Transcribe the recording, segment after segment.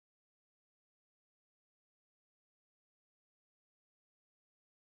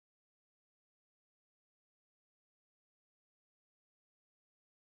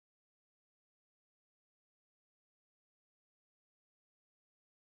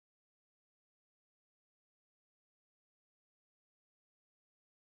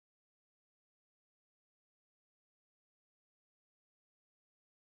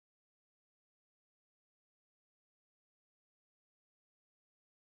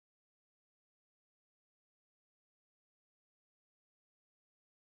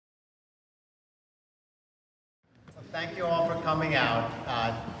Thank you all for coming out.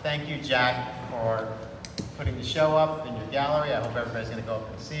 Thank you, Jack, for putting the show up in your gallery. I hope everybody's going to go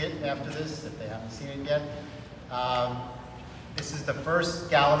up and see it after this, if they haven't seen it yet. This is the first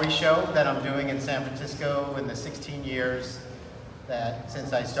gallery show that I'm doing in San Francisco in the 16 years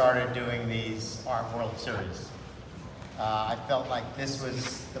since I started doing these Art World series. I felt like this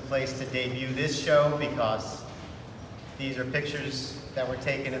was the place to debut this show because these are pictures that were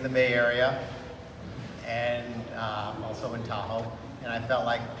taken in the Bay Area and also in Tahoe, and I felt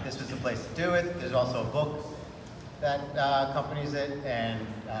like this was the place to do it. There's also a book that accompanies it, and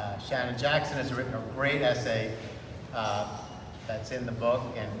Shannon Jackson has written a great essay that's in the book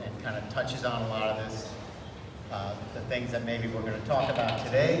and kind of touches on a lot of this, the things that maybe we're going to talk about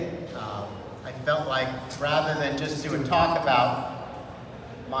today. I felt like rather than just do a talk about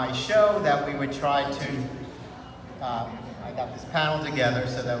my show, that we would try to I got this panel together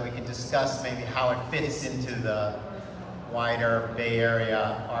so that we can discuss maybe how it fits into the wider Bay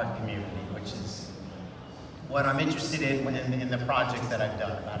Area art community, which is what I'm interested in the projects that I've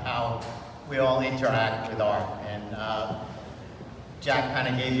done, about how we all interact with art. And Jack kind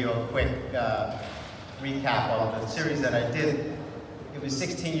of gave you a quick recap of the series that I did. It was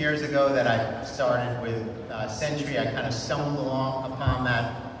 16 years ago that I started with Century. I kind of stumbled upon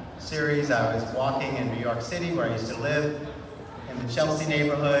that series. I was walking in New York City, where I used to live, in the Chelsea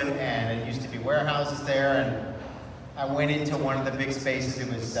neighborhood, and it used to be warehouses there, and I went into one of the big spaces. It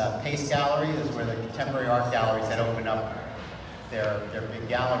was Pace Gallery. This is where the contemporary art galleries had opened up their big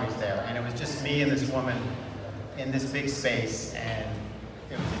galleries there, and it was just me and this woman in this big space, and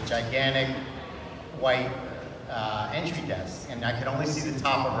it was a gigantic white entry desk, and I could only see the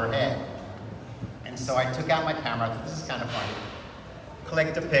top of her head. And so I took out my camera. I thought, this is kind of funny.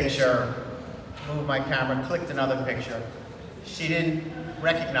 Clicked a picture, moved my camera, clicked another picture. She didn't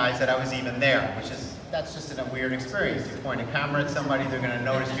recognize that I was even there, that's just a weird experience. You point a camera at somebody, they're going to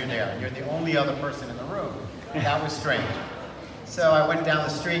notice you're there. You're the only other person in the room. That was strange. So I went down the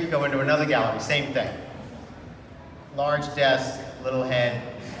street, go into another gallery, same thing. Large desk, little head,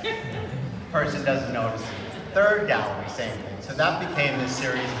 person doesn't notice it. Third gallery, same thing. So that became this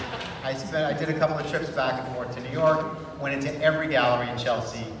series. I did a couple of trips back and forth to New York, went into every gallery in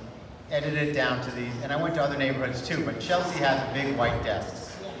Chelsea, edited it down to these, and I went to other neighborhoods too, but Chelsea had the big white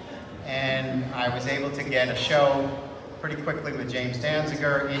desks. And I was able to get a show pretty quickly with James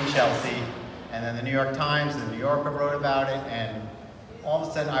Danziger in Chelsea, and then the New York Times and the New Yorker wrote about it, and all of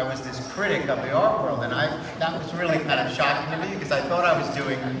a sudden I was this critic of the art world, and that was really kind of shocking to me, because I thought I was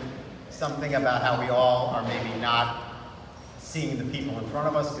doing something about how we all are maybe not seeing the people in front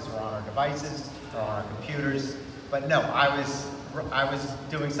of us because we're on our devices or on our computers. But no, I was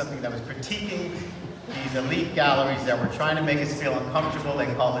doing something that was critiquing these elite galleries that were trying to make us feel uncomfortable. They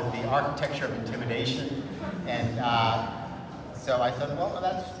called it the architecture of intimidation. And so I thought, well,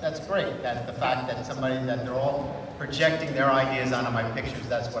 that's great. That the fact that they're all projecting their ideas onto my pictures,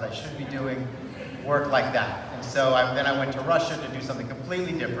 that's what I should be doing, work like that. And so then I went to Russia to do something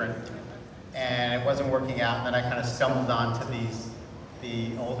completely different, and it wasn't working out. And then I kind of stumbled onto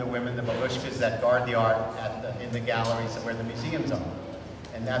the older women, the babushkas that guard the art in the galleries where the museums are.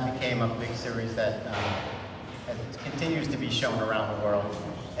 And that became a big series that continues to be shown around the world.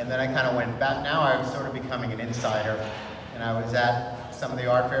 And then I kind of went back. Now I was sort of becoming an insider, and I was at some of the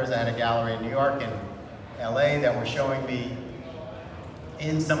art fairs. I had a gallery in New York and LA that were showing me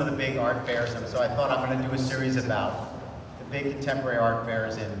in some of the big art fairs. And so I thought, I'm going to do a series about the big contemporary art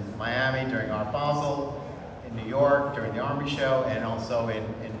fairs in Miami during Art Basel, in New York during the Armory Show, and also in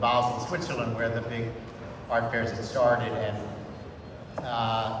Basel, Switzerland, where the big art fairs had started. And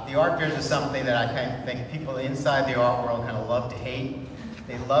the art fairs is something that I kind of think people inside the art world kind of love to hate.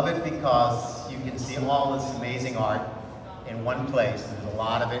 They love it because you can see all this amazing art in one place. There's a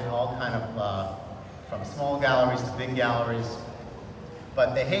lot of it, all kind of from small galleries to big galleries.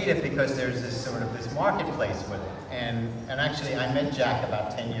 But they hate it because there's this sort of this marketplace with it. And actually, I met Jack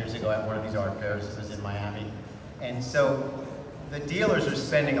about 10 years ago at one of these art fairs. It was in Miami. And so the dealers are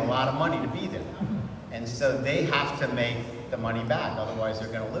spending a lot of money to be there. And so they have to make the money back, otherwise they're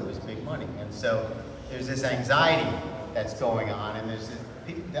going to lose big money. And so there's this anxiety that's going on, and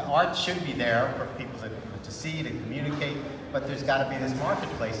the art should be there for people to see, to communicate, but there's got to be this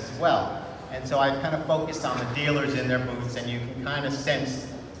marketplace as well. And so I kind of focused on the dealers in their booths, and you can kind of sense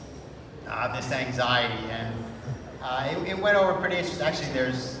this anxiety. And it went over pretty interesting. Actually,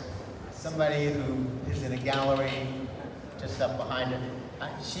 there's somebody who is in a gallery just up behind it.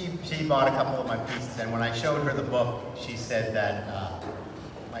 She bought a couple of my pieces, and when I showed her the book, she said that,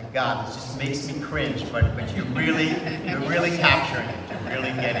 my God, this just makes me cringe, but you're really capturing it. You're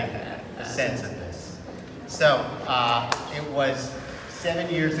really getting the sense of this. So it was 7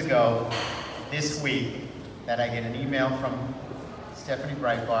 years ago this week that I get an email from Stephanie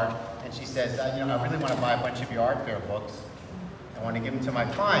Breitbart, and she says, you know, I really want to buy a bunch of your art fair books. I want to give them to my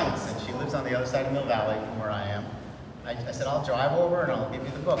clients, and she lives on the other side of Mill Valley from where I am. I said, I'll drive over and I'll give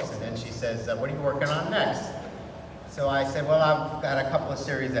you the books. And then she says, what are you working on next? So I said, well, I've got a couple of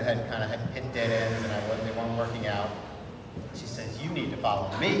series that had kind of hit dead ends and they weren't working out. She says, you need to follow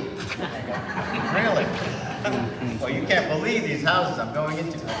me. I go, really? Well, you can't believe these houses I'm going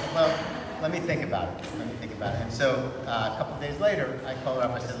into. I said, well, let me think about it. Let me think about it. And so a couple of days later, I called her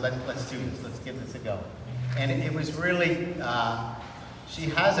up. I said, let's do this. Let's give this a go. And it was really, she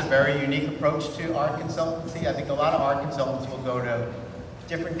has a very unique approach to art consultancy. I think a lot of art consultants will go to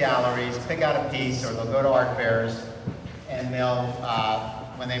different galleries, pick out a piece, or they'll go to art fairs, and they'll,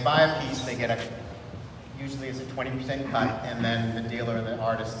 when they buy a piece, they get usually it's a 20% cut, and then the dealer and the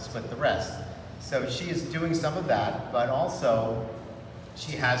artist split the rest. So she is doing some of that, but also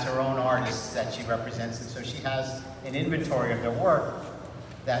she has her own artists that she represents, and so she has an inventory of their work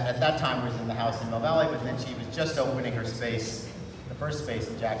that at that time was in the house in Mill Valley, but then she was just opening her space, the first space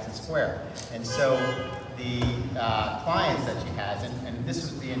in Jackson Square. And so the clients that she has, and this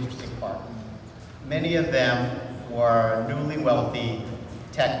was the interesting part, many of them were newly wealthy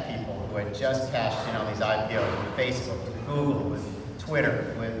tech people who had just cashed in on these IPOs with Facebook, with Google, with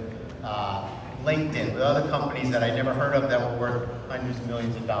Twitter, with LinkedIn, with other companies that I never heard of that were worth hundreds of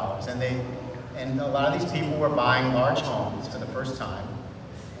millions of dollars. And a lot of these people were buying large homes for the first time,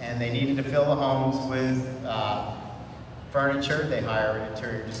 and they needed to fill the homes with furniture. They hire an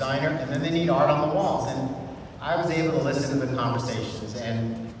interior designer, and then they need art on the walls. And I was able to listen to the conversations,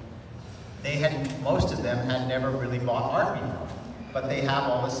 and they had, most of them had never really bought art before, but they have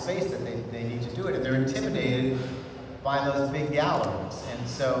all the space that they need to do it, and they're intimidated by those big galleries. And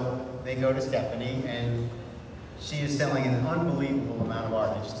so they go to Stephanie, and she is selling an unbelievable amount of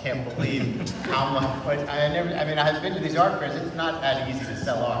art. I just can't believe how much, but I mean, I've been to these art fairs, it's not that easy to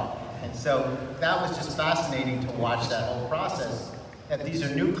sell art. And so that was just fascinating to watch that whole process, that these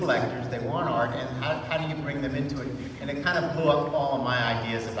are new collectors, they want art, and how do you bring them into it? And it kind of blew up all of my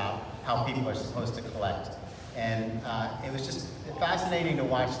ideas about how people are supposed to collect. And it was just fascinating to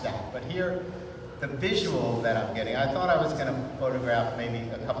watch that. But here, the visual that I'm getting, I thought I was going to photograph maybe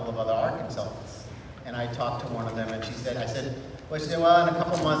a couple of other art consultants. And I talked to one of them, and she said, well, she said, well, in a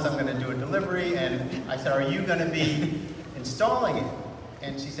couple of months I'm going to do a delivery. And I said, are you going to be installing it?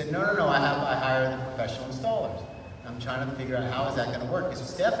 And she said, no, I hire the professional installers. I'm trying to figure out how is that going to work. Because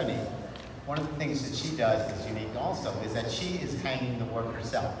Stephanie, one of the things that she does that's unique also is that she is hanging the work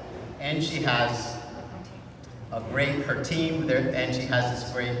herself. And she has her team there, and she has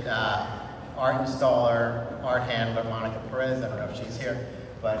this great art installer, art handler, Monica Perez. I don't know if she's here,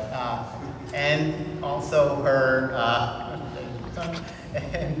 but and also her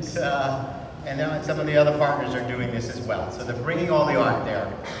and now some of the other partners are doing this as well. So they're bringing all the art there.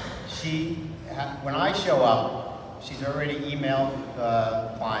 When I show up, she's already emailed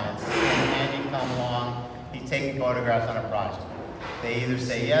the clients, and Andy come along. He's taking photographs on a project. They either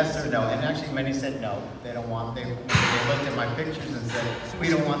say yes or no, and actually many said no. They don't want, they looked at my pictures and said, we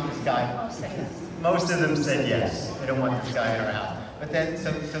don't want this guy. Most of them said yes, they don't want this guy in our house. But then,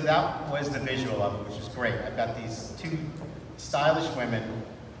 so that was the visual of it, which was great. I've got these two stylish women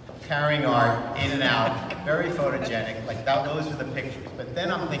carrying art in and out, very photogenic, like those are the pictures. But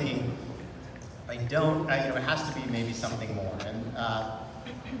then I'm thinking, it has to be maybe something more. And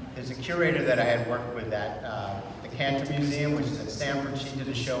there's a curator that I had worked with at the Cantor Museum, which is at Stanford. She did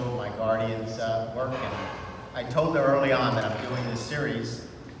a show of my Guardian's work, and I told her early on that I'm doing this series,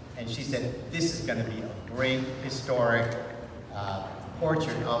 and she said, this is going to be a great historic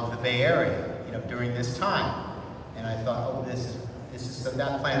portrait of the Bay Area, during this time. And I thought, oh, this is so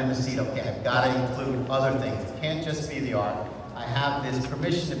that planted the seed. Okay, I've got to include other things. It can't just be the art. I have this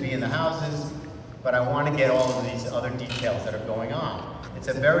permission to be in the houses, but I want to get all of these other details that are going on. It's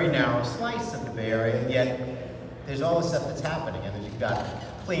a very narrow slice of the Bay Area, and yet there's all the stuff that's happening. And you've got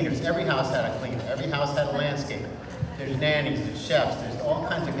cleaners. Every house had a cleaner. Every house had a landscaper. There's nannies, there's chefs, there's all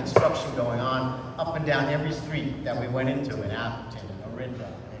kinds of construction going on up and down every street that we went into in Atherton and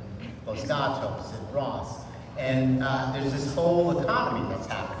Orinda and Los Gatos and Ross. And there's this whole economy that's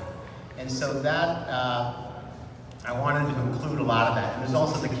happening. And so that, I wanted to include a lot of that. And there's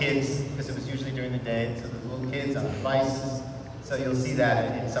also the kids, because it was usually during the day, so there's little kids on devices. So you'll see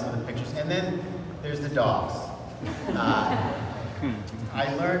that in some of the pictures. And then there's the dogs.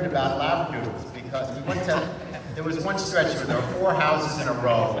 I learned about Labradoodles because we went to, there was one stretch where there were 4 houses in a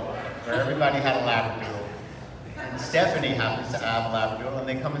row where everybody had a Labradoodle. And Stephanie happens to have a Labradoodle, and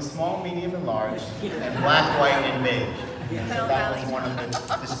they come in small, medium, and large, and black, white, and beige. So that was one of the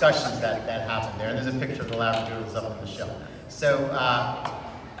discussions that happened there. And there's a picture of the Labradoodles up on the shelf. So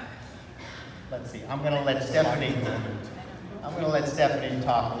let's see. I'm going to let Stephanie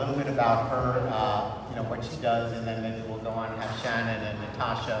talk a little bit about her, what she does, and then maybe we'll go on and have Shannon and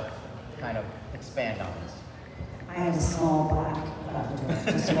Natasha kind of expand on this. I have a small black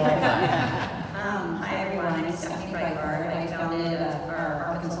Labradoodle. Small black. Hi everyone, I'm Stephanie Freeberg. I founded our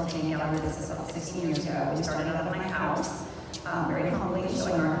art consulting gallery business about 16 years ago. We started out of my house, very humbly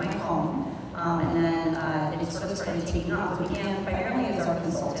showing art in my home. And then it sort of started taking off. We began primarily as art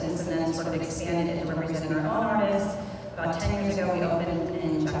consultants and then sort of expanded into representing our own artists. About 10 years ago, we opened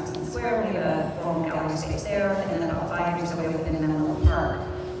in Jackson Square. We have a full gallery space there. And then about 5 years ago, we opened in Menlo Park,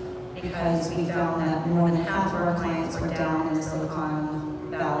 because we found that more than half of our clients were down in the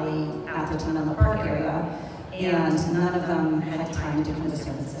Silicon Valley, Atherton, Menlo Park area, and none of them had time to come to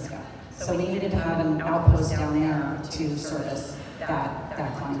San Francisco. So we needed to have an outpost down there to service that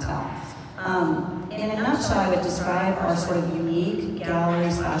clientele. In a nutshell, I would describe our sort of unique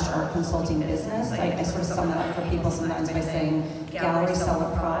gallery/art consulting business. I sort of sum that up for people sometimes by saying galleries sell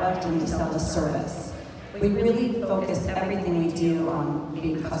a product and we sell a service. We really focus everything we do on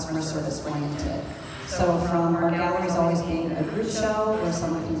being customer service oriented. So from our galleries always being a group show where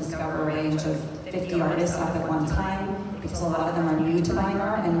someone can discover a range of 50 artists up at one time, because a lot of them are new to buying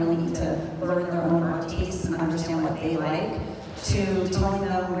art and really need to learn their own art tastes and understand what they like, to telling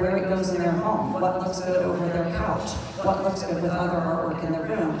them where it goes in their home, what looks good over their couch, what looks good with other artwork in their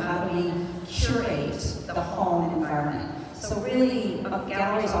room, how do we curate the home environment. So really,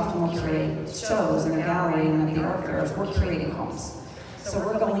 galleries often will curate shows in their gallery and at the art fairs. We're curating homes. So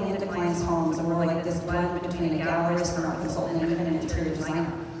we're going into clients' homes and we're like this blend between a gallerist, an art consultant, and even an interior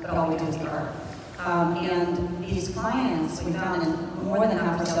designer, but all we do is the art. And these clients, we found, and more than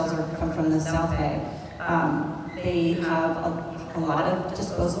half our sales come from the South Bay. They have a lot of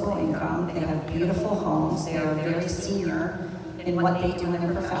disposable income. They have beautiful homes. They are very senior in what they do in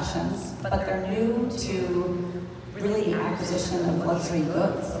their professions, but they're new to really the acquisition of luxury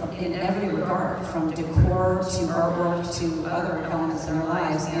goods in every regard, from decor to artwork to other elements in their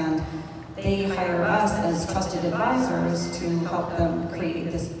lives. And they hire us as trusted advisors to help them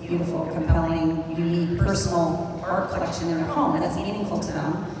create this beautiful, compelling, unique, personal art collection in their home that's meaningful to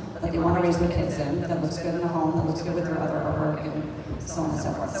them, that they want to raise their kids in, that looks good in the home, that looks good with their other artwork, and so on and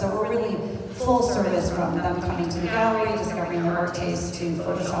so forth. So we're really full service, from them coming to the gallery, discovering their art taste, to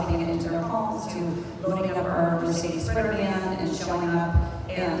photoshopping it into their homes, to loading up our Mercedes Sprinter van and showing up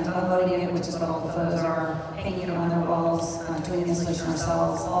and unloading it, which is what all the photos are, hanging it on their walls, doing the installation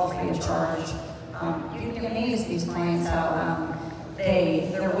ourselves, all free of charge. You'd be amazed, these clients, how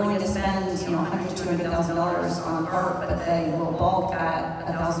they're willing to spend $100,000 to $200,000 on art, but they will balk at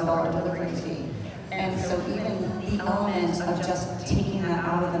a $1,000 delivery fee. And so even the element of just taking that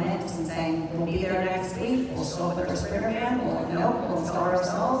out of the mix and saying, we'll be there next week, we'll show up with our Sprinter van, we'll install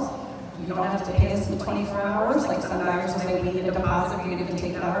ourselves. You don't have to pay us in 24 hours, like some buyers will say, we need a deposit for you to even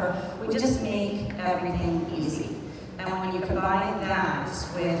take it out. We just make everything easy. And when you combine that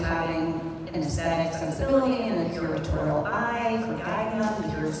with having an aesthetic sensibility and a curatorial eye for guiding them,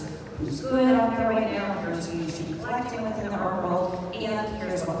 here's who's good out there right now, here's who you should be collecting within the art world, and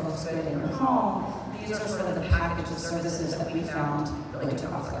here's what looks good in your home. These are sort of the package of services that we found really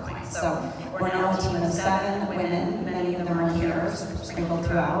took off our clients. So we're now a team of 7 women, many of them are here, sprinkled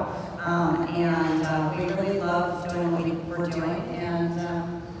throughout, and we really love doing what we're doing, and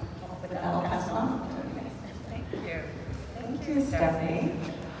with that I'll pass it on. Thank you. Thank you, Stephanie.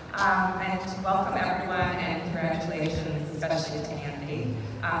 And welcome everyone, and congratulations, especially to Andy,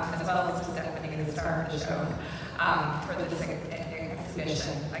 as well as to Stephanie, the star of the show, for this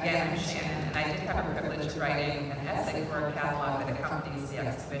exhibition. Again, I'm Shannon, and I did have the privilege of writing an essay for a catalog that accompanies the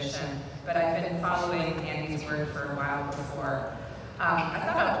exhibition, but I've been following Andy's work for a while before. I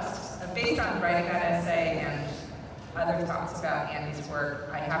thought, based on writing that essay and other thoughts about Andy's work,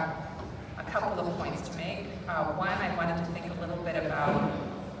 I have a couple of points to make. One, I wanted to think a little bit about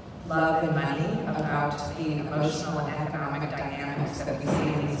love and money, about the emotional and economic dynamics that we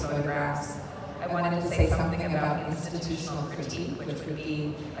see in these photographs. I wanted to say something about institutional critique, which would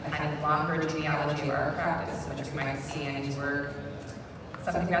be a kind of longer genealogy of our practice, which we might see in his work.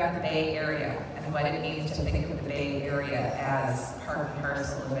 Something about the Bay Area and what it means to think of the Bay Area as part and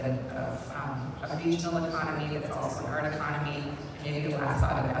parcel of a regional economy that's also an art economy. Maybe the last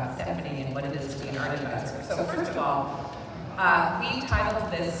thought about Stephanie and what it is to be an art advisor. So first of all, we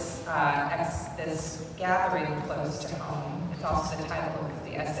titled this gathering close to home. It's also the title of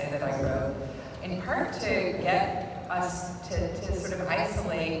the essay that I wrote. in part to get us to sort of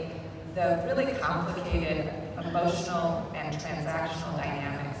isolate the really complicated emotional and transactional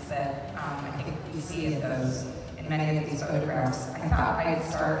dynamics that I think we see in many of these photographs. I thought I'd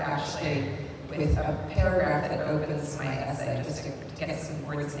start actually with a paragraph that opens my essay, just to get some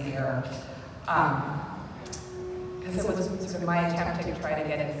words in the air. Because it was sort of my attempt to try to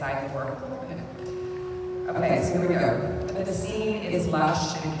get inside the work a little bit. Okay, so here we go. The scene is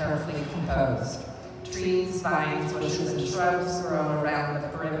lush and carefully composed. Trees, vines, bushes, and shrubs grow around the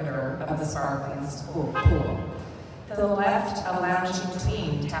perimeter of the sparkling pool. To the left, a lounging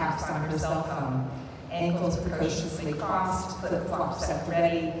tween taps on her cell phone, ankles precociously crossed, flip-flops set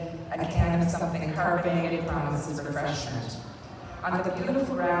ready, a can of something carbonated promises refreshment. On the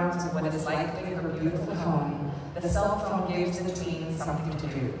beautiful grounds of what is likely her beautiful home, the cell phone gives the tween something to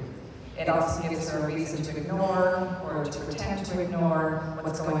do. It also gives her a reason to ignore, or to pretend to ignore,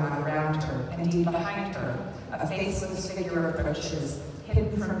 what's going on around her. Indeed, behind her, a faceless figure approaches,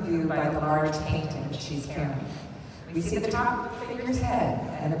 hidden from view by the large painting which she's carrying. We see the top of the figure's head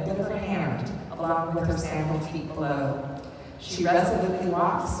and a bit of her hand, along with her sandaled feet below. She resolutely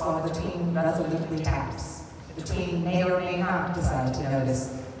walks while the tween resolutely taps. The tween may or may not decide to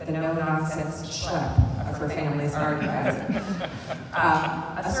notice the no-nonsense schlep of her family's art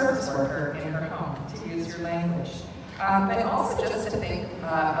a service worker in her home, to use your language. But also just to think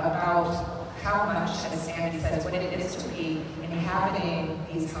about how much, as Andy says, what it is to be inhabiting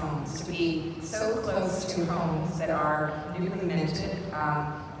these homes, to be so close to homes that are newly minted,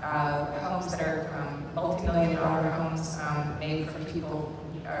 homes that are multi-million-dollar homes made from people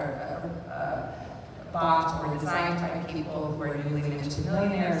bought or designed by people who are newly minted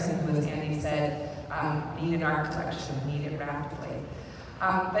millionaires and who, as Andy said, need an art collection, need it rapidly.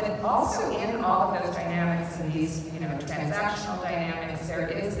 But also in all of those dynamics and these, transactional dynamics, there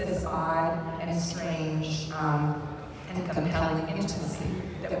is this odd and strange and compelling intimacy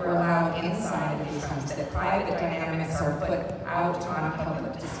that we're allowed inside of these homes, that private dynamics are put out on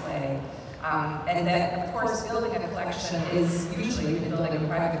public display. And that, of course, building a collection is usually, in building a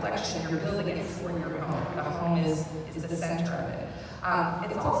private collection, you're building it for your home. The home is the center of it.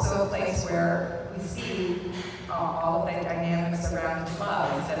 It's also a place where we see all of the dynamics around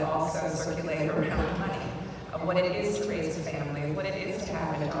love that also circulate around money, of what it is to raise a family, what it is to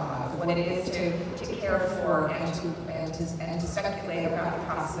have a dog, what it is to care for and to speculate about the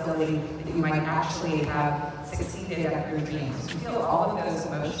possibility that you might actually have succeeded at your dreams. You feel all of those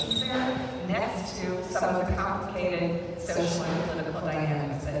emotions there next to some of the complicated social and political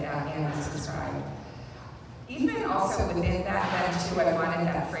dynamics that Andy's described. Even also within that, then too, I wanted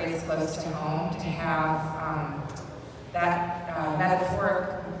that phrase close to home to have that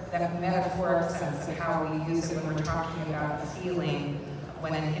metaphoric sense of how we use it when we're talking about a feeling,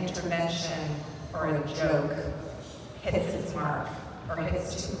 when an intervention or a joke hits its mark or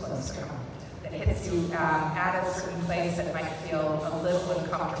hits too close to home. That hits you at a certain place that might feel a little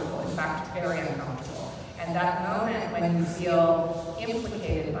uncomfortable, in fact, very uncomfortable. And that moment when you feel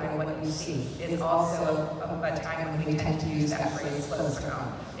implicated by what you see is also a time when we tend to use that phrase close to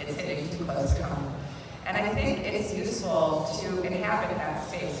home. It's hitting too close to home. And I think it's useful to inhabit that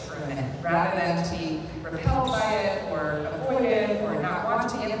space for a minute, rather than to be repelled by it, or avoid it, or not want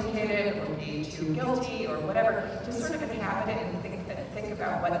to implicate it, or be too guilty, or whatever. Just sort of inhabit it and think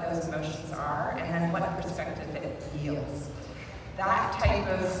about what those emotions are, and then what perspective it yields. That type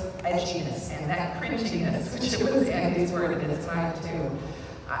of edginess and that cringiness, which was Andy's word at his time too,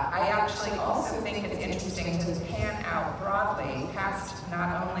 I actually also think it's interesting to pan out broadly past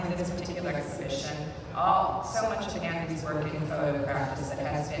not only this particular exhibition, so much of Andy's work in photo practice that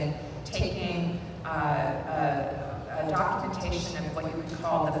has been taking a documentation of what you could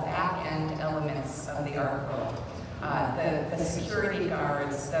call the back-end elements of the art world. The security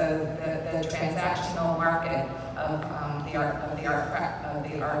guards, the transactional market of the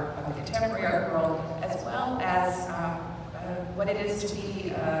contemporary art world, as well as what it is to be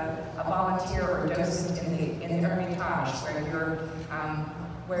a volunteer or docent in the Hermitage,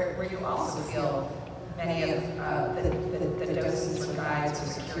 where you also feel many of the docents or guides or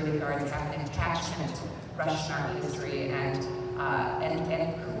security guards have an attachment to Russian art history and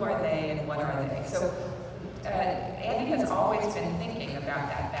who are they and what are they. So Andy has always been thinking about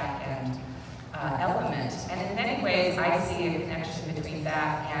that back end element, and in many ways I see a connection between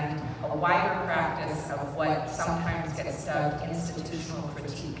that and a wider practice of what sometimes gets dubbed institutional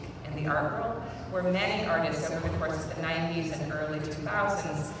critique in the art world, where many artists over the course of the 90s and early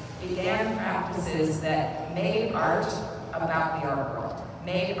 2000s began practices that made art about the art world,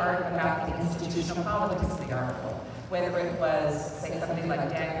 made art about the institutional politics of the art world. Whether it was, say, somebody like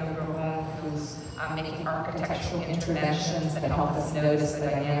Daniel Grobon, whose making architectural interventions that help us notice the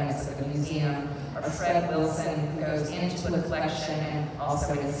dynamics of the museum, or Fred Wilson, who goes into a collection and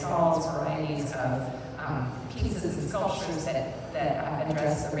also installs varieties of pieces and sculptures that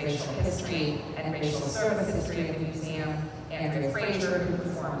address the racial history and racial service history of the museum. Andrea Fraser, who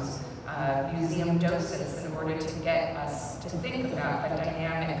performs museum docents in order to get us to think about the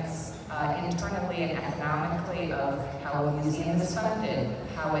dynamics internally and economically of how a museum is funded,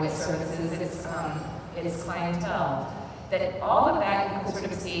 how it services its clientele. That all of that, you can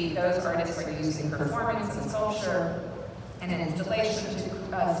sort of see those artists are using performance and sculpture and an installation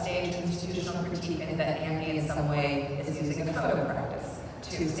to stage institutional critique, and that Andy in some way is using a photo practice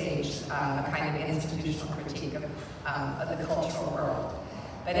to stage a kind of institutional critique of the cultural world.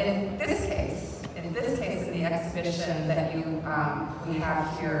 But in this case, in the exhibition that we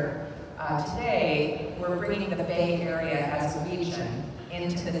have here today, we're bringing the Bay Area as a region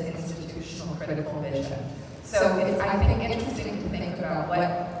into this institutional critical vision. So it's, I think, interesting to think about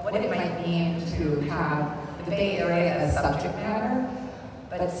what it might mean to have the Bay Area as subject matter,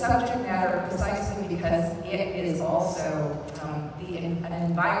 but subject matter precisely because it is also an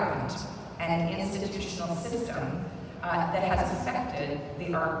environment and an institutional system that has affected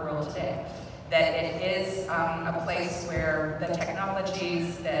the art world today. That it is a place where the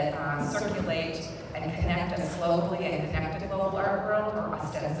technologies that circulate and connect us globally and connect the global art world are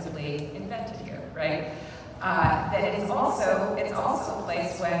ostensibly invented here, right? That it's also a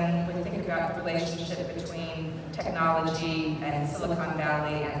place when we think about the relationship between technology and Silicon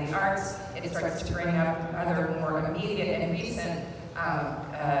Valley and the arts, it starts to bring up other more immediate and recent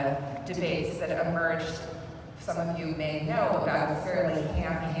debates that emerged. Some of you may know about a fairly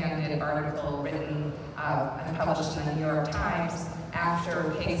ham-handed article written and published in the New York Times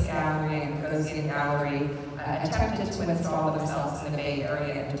after Pace Gallery and Gagosian Gallery attempted to install themselves in the Bay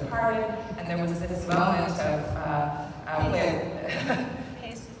Area and departed. And there was this moment of where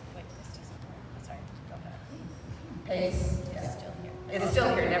Pace, wait, this doesn't work. Sorry, go ahead. Pace, yeah. It's still here. It's still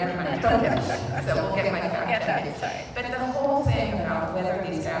here, never mind. Okay. So we'll get my fact check. Sorry. But the whole thing about whether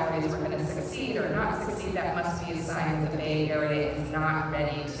these galleries were going to succeed or not succeed, that must be a sign that the Bay Area is not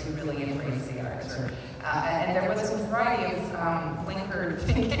ready to really embrace the arts. And there was a variety of blinkered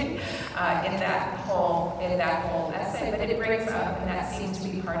thinking in that whole essay, but it brings up, and that seems to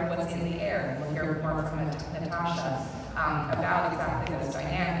be part of what's in the air. We'll hear more from Natasha about exactly those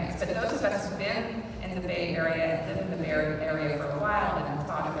dynamics. But those of us who've been in the Bay Area, lived in the Bay Area for a while, and have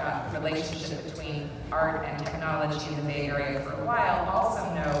thought about the relationship between art and technology in the Bay Area for a while, also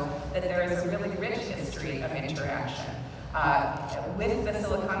know that there is a really rich history of interaction with the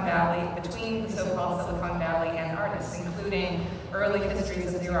Silicon Valley, between the so-called Silicon Valley and artists, including early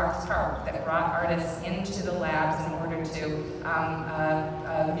histories of Xerox PARC that brought artists into the labs in order to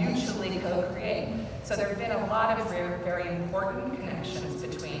mutually co-create. So there have been a lot of very important connections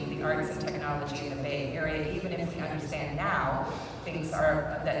between the arts and technology in the Bay Area, even if we understand now things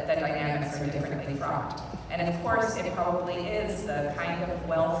are, that the dynamics are differently fraught. And of course, it probably is the kind of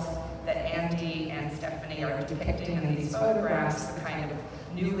wealth that Andy and Stephanie are depicting in these photographs, the kind of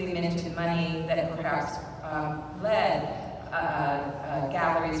newly minted money that perhaps led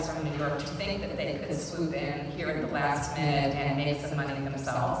galleries from New York to think that they could swoop in here at the last minute and make some money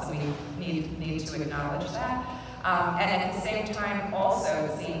themselves. We need to acknowledge that. And at the same time, also,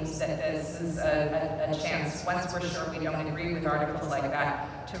 it seems that this is a chance, once we're sure we don't agree with articles like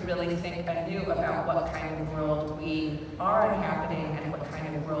that, to really think anew about what kind of world we are inhabiting and what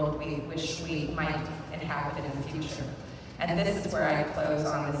kind of world we wish we might inhabit in the future. And this is where I close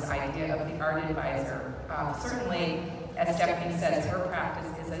on this idea of the art advisor. Certainly, as Stephanie says, her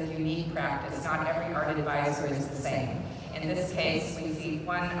practice is a unique practice. Not every art advisor is the same. In this case, we see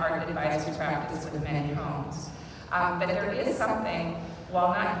one art advisor practice with many homes. But there is something, while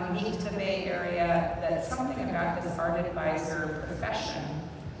not unique to the Bay Area, that's something about this art advisor profession,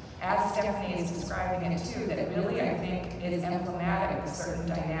 as Stephanie is describing it too, that really, I think, is emblematic of certain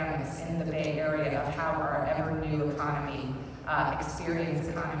dynamics in the Bay Area of how our ever-new economy, experience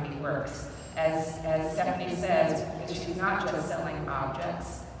economy works. As Stephanie says, she's not just selling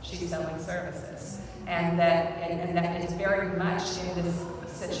objects, she's selling services. And that is very much in this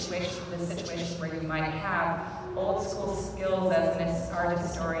situation where you might have old school skills as an art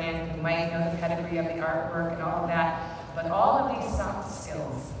historian, you might know the pedigree of the artwork and all of that, but all of these soft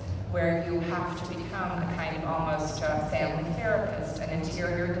skills where you have to become a kind of almost a family therapist, an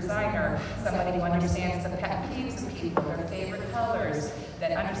interior designer, somebody who understands the pet peeves of people, their favorite colors,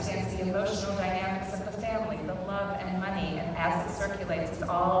 that understands the emotional dynamics of the family, the love and money, and as it circulates, it's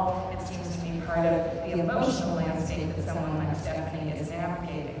all, it seems to me, part of the emotional landscape that someone like Stephanie is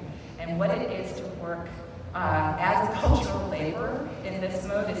navigating. And what it is to work as a cultural laborer in this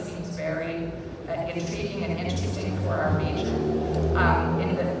mode. It seems very intriguing and interesting for our region.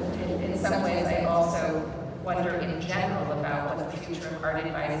 In some ways, I also wonder in general about what the future of art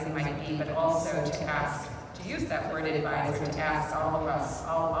advising might be, but also to ask, to use that word advisor, to ask all of us,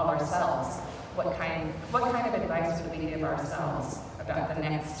 all ourselves, what kind of advice would we give ourselves about the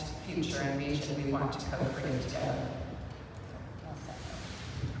next future and region we want to co-create together?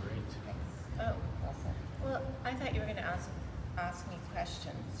 Oh, well, I thought you were going to ask me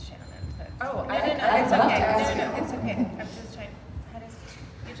questions, Shannon. But Oh, no, I'd it's love okay. to ask No, you. it's okay. I'm just trying. How does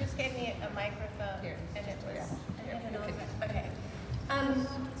you just gave me a microphone Here. and it was Yeah. I don't know. Okay. Okay.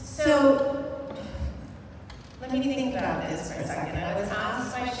 So let me think about this for a second. I was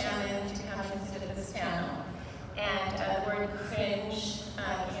asked by Shannon to come and sit at this panel, and the word cringe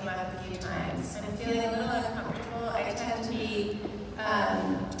came up a few times. I'm feeling a little uncomfortable. I tend to be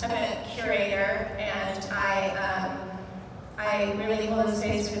I'm a curator, and I really hold a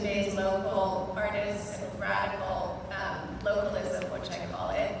space for today's local artists and radical localism, which I call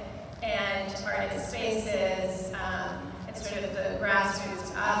it, and artist spaces, and sort of the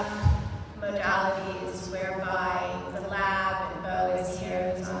grassroots up modalities whereby the lab, and Bo is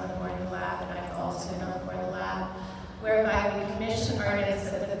here, who's on the board of the lab, and I've also been on the board of the lab, whereby we commission artists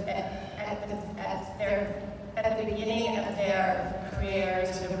at the beginning of their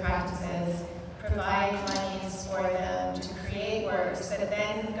careers or their practices, provide monies for them to create works that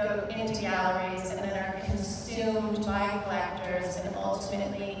then go into galleries and then are consumed by collectors and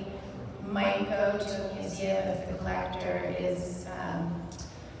ultimately might go to a museum if the collector is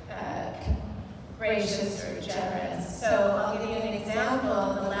gracious or generous. So I'll give you an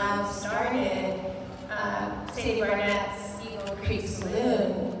example. The lab started Sadie Barnett's Eagle Creek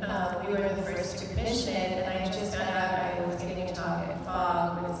Saloon. We were the first to commission, and I just found out I was giving a talk at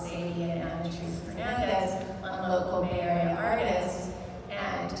FOG with Sadie and Andy Freeberg on local Bay Area artists,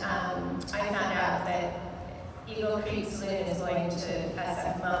 and I found out that Eagle Creek Saloon is going to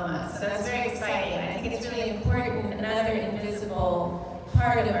SF MoMA. So that's very exciting. I think it's really important, another invisible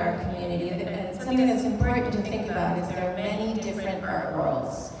part of our community, and something that's important to think about is there are many different art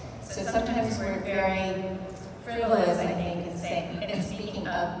worlds. So sometimes we're very frivolous, I think, in speaking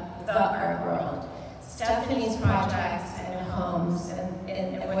of the art world. Stephanie's projects and homes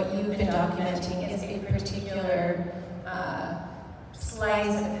and what you've been documenting is a particular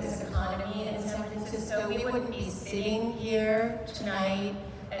slice of this economy in San Francisco. We wouldn't be sitting here tonight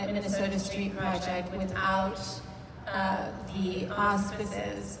at Minnesota Street Project without the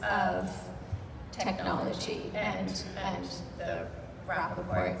auspices of technology and the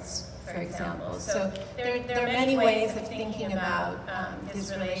Rappaports, for example. So there are many ways of thinking about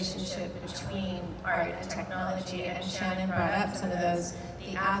this relationship between art and technology, and Shannon brought up some of those,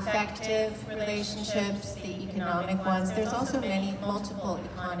 the affective relationships, the economic ones. There's also multiple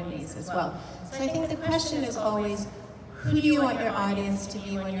economies as well. So I think the question is always, who do you want your audience to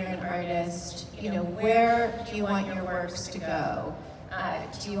be when you're an artist? You know, where do you want your works to go?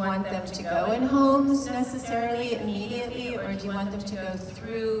 Do you want them to go in homes necessarily, immediately, or do you want them to go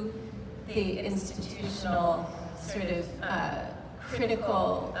through the institutional sort of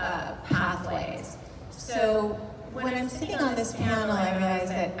critical pathways? So when I'm sitting on this panel, I realize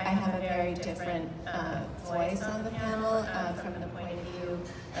that I have a very different voice on the panel from the point of view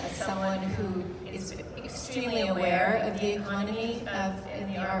of someone who is extremely aware of the economy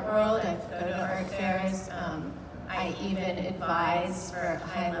in the art world. I go to art fairs. I even advise for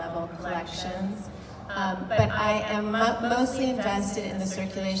high-level collections. But I am mostly invested in the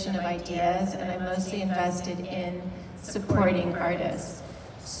circulation of ideas, and I'm mostly invested in supporting artists.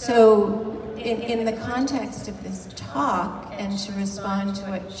 So in the context of this talk, and to respond to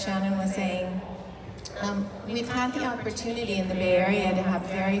what Shannon was saying, we've had the opportunity in the Bay Area to have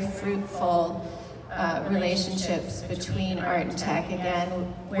very fruitful relationships between art and tech.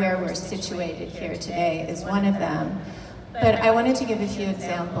 Again, where we're situated here today is one of them. But I wanted to give a few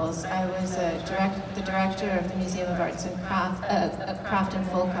examples. I was the director of the Museum of Arts and Craft and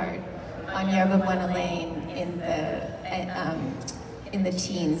Folk Art on Yerba Buena Lane in the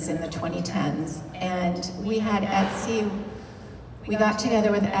teens, in the 2010s. And we had Etsy. We got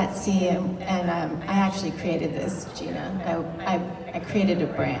together with Etsy, and I actually created this, Gina. I created a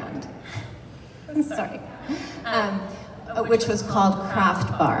brand. Sorry. Which was called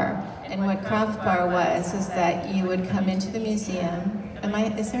Craft Bar. And what Craft Bar was is that you would come into the museum.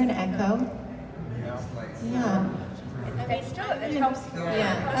 Is there an echo? Yeah. It helps.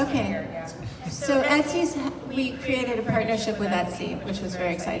 Yeah, okay. So we created a partnership with Etsy, which was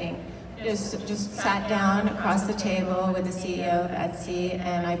very exciting. just sat down across the table with the CEO of Etsy,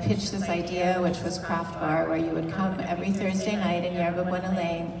 and I pitched this idea, which was Craft Bar, where you would come every Thursday night in Yerba Buena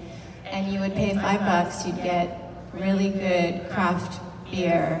Lane, and you would pay $5, you'd get really good craft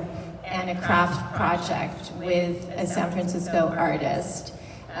beer and a craft project with a San Francisco artist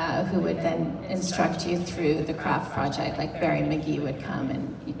who would then instruct you through the craft project, like Barry McGee would come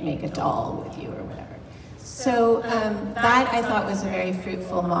and make a doll with you or whatever. So that I thought was a very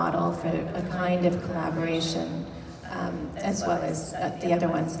fruitful model for a kind of collaboration, as well as the other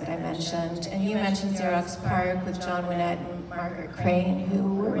ones that I mentioned. And you mentioned Xerox Park with John Winnett and Margaret Crane,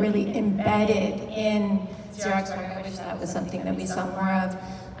 who were really embedded in Xerox Park. I wish that was something that we saw more of.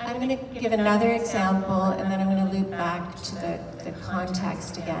 I'm going to give another example, and then I'm going to loop back to the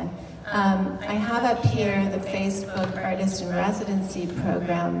context again. I have up here the Facebook Artist in Residency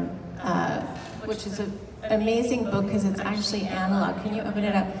program, which is an amazing book because it's actually analog. Can you open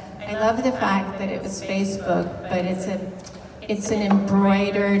it up? I love the fact that it was Facebook, but it's an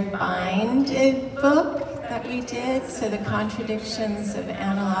embroidered, binded book that we did, so the contradictions of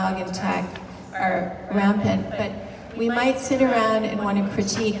analog and tech are rampant. But we might sit around and want to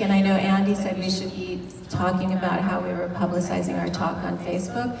critique, and I know Andy said we should be talking about how we were publicizing our talk on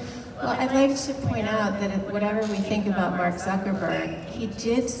Facebook. Well, I'd like to point out that whatever we think about Mark Zuckerberg, he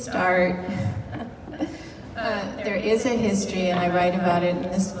did start, there is a history, and I write about it in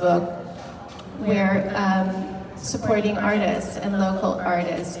this book, where supporting artists and local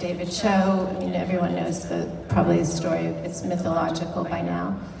artists, David Cho, I mean, everyone knows probably the story, it's mythological by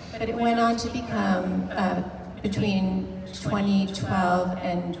now, but it went on to become, between 2012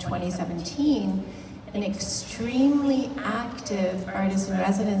 and 2017, an extremely active artist in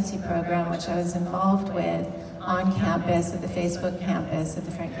residency program, which I was involved with on campus, at the Facebook campus, at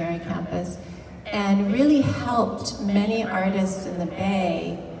the Frank Gehry campus, and really helped many artists in the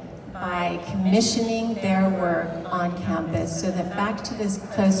Bay by commissioning their work on campus, so that back to this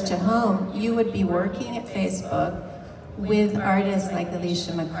close to home, you would be working at Facebook with artists like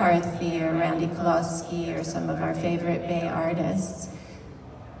Alicia McCarthy or Randy Koloski or some of our favorite Bay artists.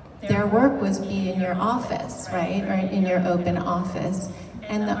 Their work was be in your office, right, or in your open office.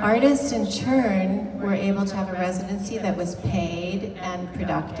 And the artists in turn were able to have a residency that was paid and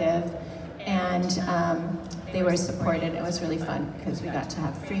productive, and they were supported. It was really fun because we got to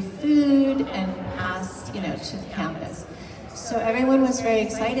have free food and pass, to the campus. So everyone was very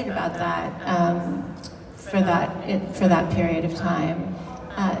excited about that. For that period of time.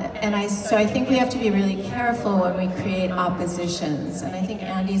 So I think we have to be really careful when we create oppositions, and I think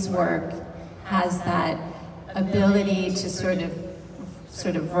Andy's work has that ability to sort of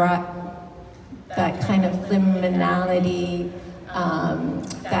that kind of liminality,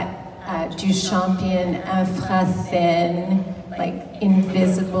 that Duchampian infrathin, like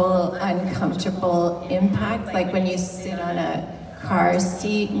invisible, uncomfortable impact, like when you sit on a car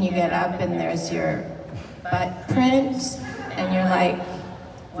seat and you get up and there's your butt print, and you're like,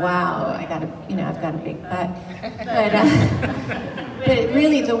 wow, I've got a big butt. But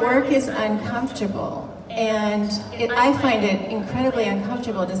really, the work is uncomfortable. And I find it incredibly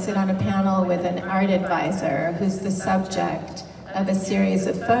uncomfortable to sit on a panel with an art advisor who's the subject of a series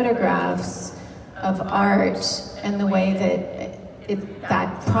of photographs of art, and the way that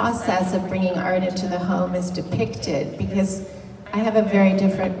that process of bringing art into the home is depicted, because I have a very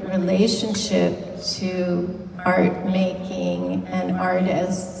different relationship to art making and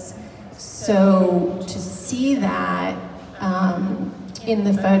artists. So to see that in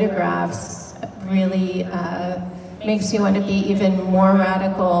the photographs really makes me want to be even more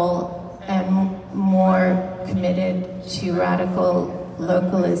radical and more committed to radical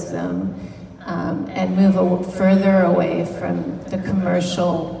localism, and move further away from the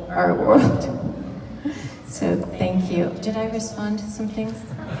commercial art world. So thank you. Did I respond to some things?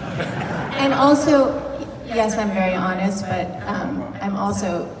 And also, yes, I'm very honest, but I'm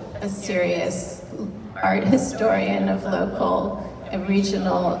also a serious art historian of local,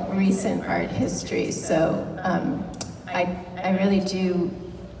 regional, recent art history. So I really do,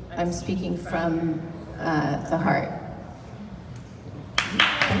 I'm speaking from the heart.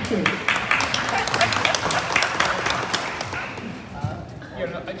 Thank you.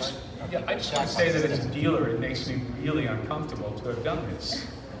 I just want to say that as a dealer, it makes me really uncomfortable to have done this.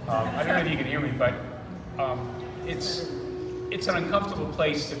 I don't know if you can hear me, but it's an uncomfortable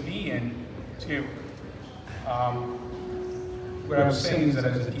place to be in. What I was saying is that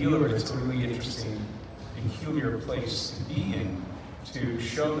as a dealer, it's a really interesting, peculiar place to be in, to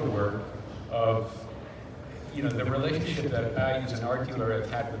show the work of, the relationship that I, as an art dealer, have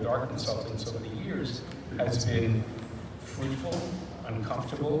had with art consultants over the years has been fruitful,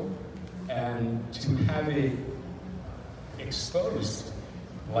 uncomfortable, And to have it exposed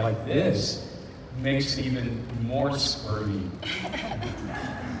like this makes it even more squirmy.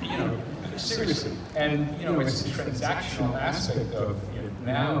 You know, seriously. And, you know, it's the transactional aspect of it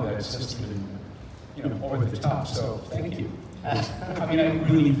now that's just even, you know, over the top. So thank you. I mean, I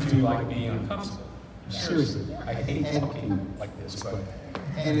really do like being uncomfortable. Seriously. I hate talking like this, but.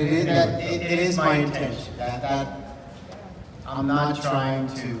 And it is my intention that I'm not trying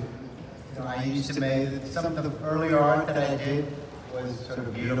to, you know, I used to make, some of the earlier art that I did was sort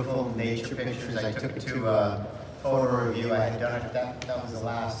of beautiful nature pictures. I took it to a photo review. I had done it, that was the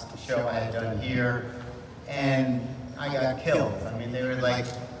last show I had done here, and I got killed. I mean, they were like,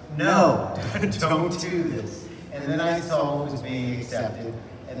 no, don't do this. And then I saw what was being accepted,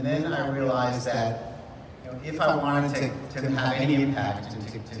 and then I realized that, you know, if I wanted to have any impact and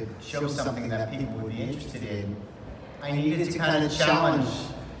to show something that people would be interested in, I needed to kind of challenge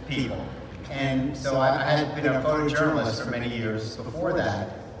people. And so I had been a photojournalist for many years before that,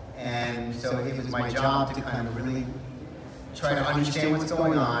 and so it was my job to kind of really try to understand what's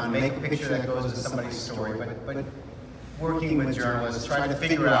going on, make a picture that goes with somebody's story, but working with journalists, trying to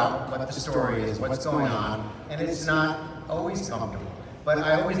figure out what the story is, what's going on, and it's not always comfortable. But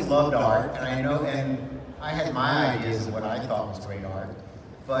I always loved art, and I know, and I had my ideas of what I thought was great art,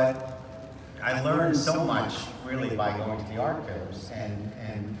 but I learned so much really by going to the art fairs and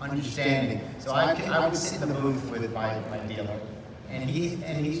understanding. So I would sit in the booth with my dealer, and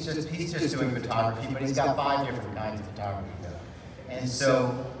he's just doing photography, but he's got 5 different kinds of photography there. And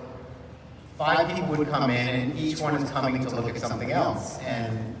so 5 people would come in, and each one is coming to look at something else.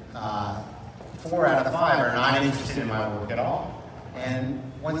 And 4 out of 5 are not interested in my work at all. And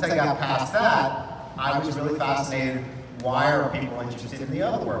once I got past that, I was really fascinated. Why are people interested in the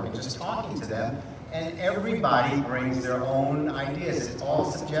other work? And just talking to them. And everybody brings their own ideas. It's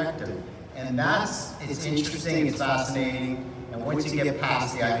all subjective. And it's interesting, it's fascinating. And once you get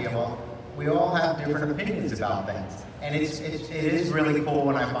past the idea, well, we all have different opinions about things. And it is really cool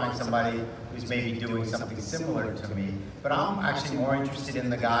when I find somebody who's maybe doing something similar to me. But I'm actually more interested in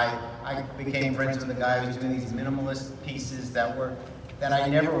the guy. I became friends with the guy who's doing these minimalist pieces that I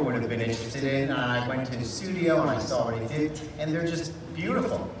never would have been interested in. And I went to his studio and I saw what he did. And they're just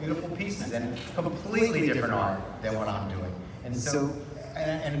beautiful, beautiful pieces and completely different art than what I'm doing. And so,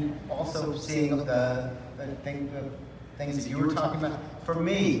 and also seeing the things that you were talking about. For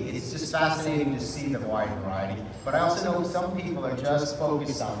me, it's just fascinating to see the wide variety. But I also know some people are just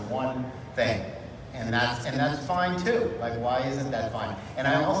focused on one thing. And that's fine too. Like, why isn't that fine? And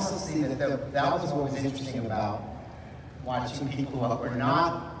I also see that that was what was interesting about watching people who were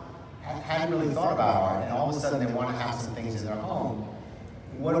hadn't really thought about art, and all of a sudden they want to have some things in their home.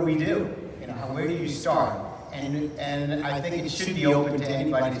 What do we do? You know, where do you start? And I think it should be open to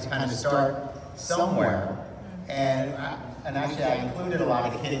anybody to kind of start somewhere. And actually, I included a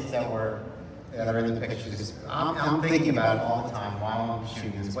lot of kids that are in the pictures. I'm thinking about it all the time while I'm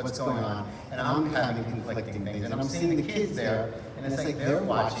shooting this, what's going on, and I'm having conflicting things, and I'm seeing the kids there, and it's like they're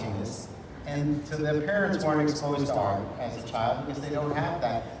watching this. And so their parents weren't exposed to art as a child because they don't have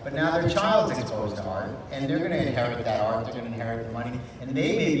that. But now their child's exposed to art, and they're going to inherit that art, they're going to inherit the money, and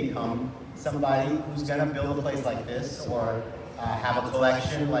they may become somebody who's going to build a place like this, or have a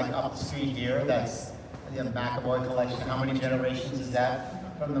collection like up the street here that's the McAvoy collection. How many generations is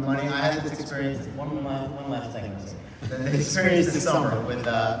that from the money? I had this experience, one last thing. The experience this summer with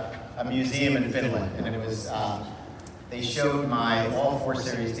a museum in Finland, and it was, they showed my all 4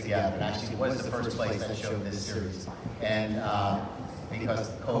 series together. And actually, it was the first place that showed this series. And because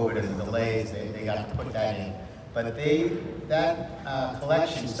of COVID and the delays, they got to put that in. But that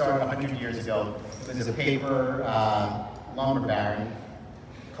collection started 100 years ago. It was a paper lumber baron,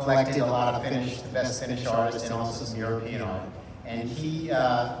 collected a lot of the best Finnish artists and also some European art. And he,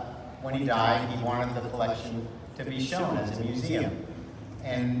 when he died, he wanted the collection to be shown as a museum.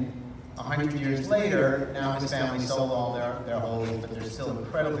 And 100 years later, now his family sold all their holdings, but they're still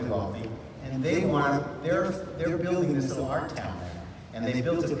incredibly wealthy. And they're building this little art town there. And they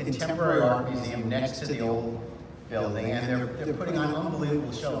built a contemporary art museum next to the old building, and they're putting on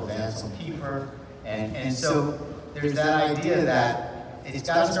unbelievable shows. They have some Kiefer, and so there's that idea that it's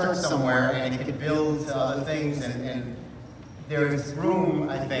got to start somewhere, and it can build to other things, and there's room,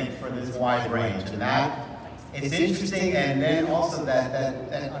 I think, for this wide range, and that it's interesting, and then also that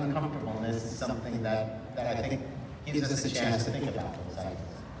uncomfortableness is something that I think gives us a chance to think about those ideas.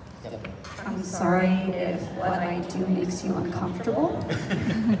 I'm sorry if what I do makes you uncomfortable.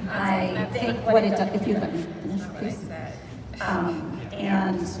 I think what it does, if you let me finish, please.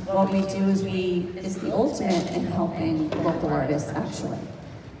 And what we do is is the ultimate in helping local artists, actually.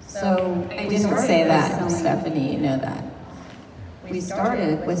 So I didn't say that, Stephanie, you know that. we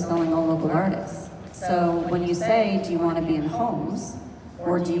started with selling all local artists. So when you say, do you want to be in homes,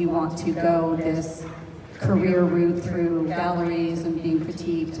 or do you want to go this career route through galleries and being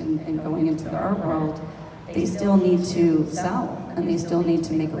critiqued and going into the art world, they still need to sell, and they still need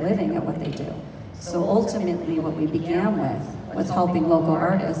to make a living at what they do. So ultimately what we began with was helping local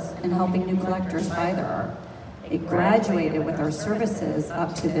artists and helping new collectors buy their art. It graduated with our services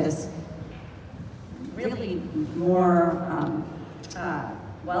up to this really more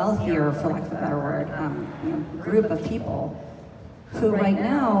wealthier, for lack of a better word, group of people who right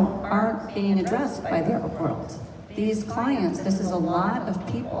now aren't being addressed by the art world. These clients, this is a lot of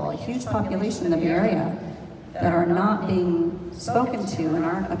people, a huge population in the Bay Area that are not being spoken to and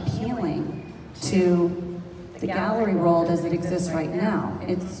aren't appealing to the gallery world as it exists right now.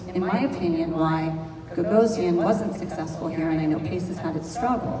 It's, in my opinion, why Gagosian wasn't successful here, and I know Pace has had its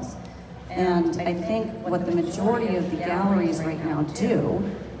struggles. And I think what the majority of the galleries right now do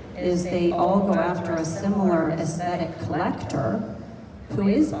is they all go after a similar aesthetic collector who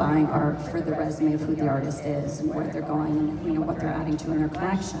is buying art for the resume of who the artist is and where they're going and what they're adding to in their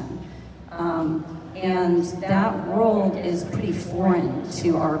collection. And that world is pretty foreign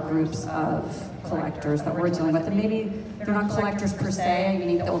to our groups of collectors that we're dealing with. And maybe they're not collectors per se, I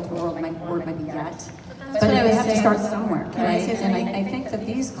mean, the old word might be yet. But they have to start somewhere, right? And I think that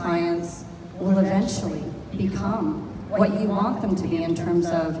these clients will eventually become what you want them to be in terms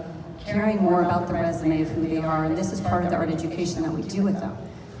of caring more about the resume of who they are, and this is part of the art education that we do with them.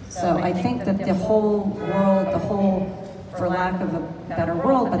 So I think that the whole world, for lack of a better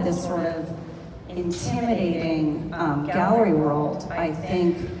world, but this sort of intimidating gallery world, I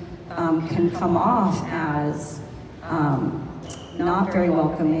think can come off as not very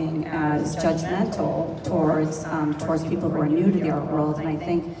welcoming, as judgmental towards people who are new to the art world. And I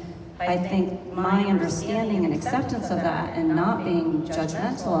think my understanding and acceptance of that, and not being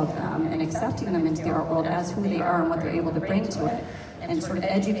judgmental of them and accepting them into the art world as who they are and what they're able to bring to it, and sort of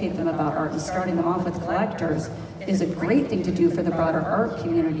educate them about art and starting them off with collectors, is a great thing to do for the broader art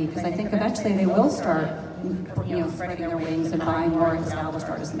community, because I think eventually they will start, spreading their wings and buying more established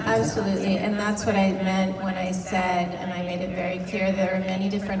artists. Absolutely, and that's what I meant when I said, and I made it very clear, there are many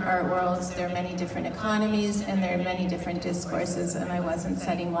different art worlds, there are many different economies, and there are many different discourses, and I wasn't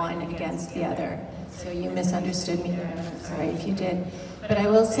setting one against the other. So you misunderstood me, and I'm sorry if you did. But I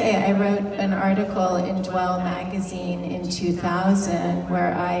will say, I wrote an article in Dwell magazine in 2000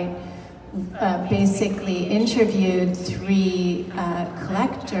 where I basically interviewed 3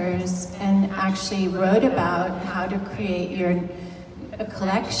 collectors and actually wrote about how to create a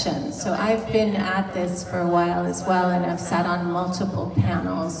collection. So I've been at this for a while as well, and I've sat on multiple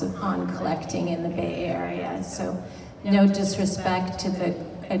panels on collecting in the Bay Area. So no disrespect to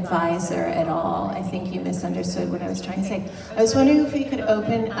the advisor at all. I think you misunderstood what I was trying to say. I was wondering if we could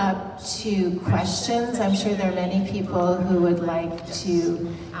open up to questions. I'm sure there are many people who would like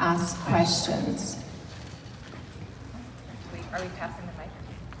to ask questions. Are we passing the mic?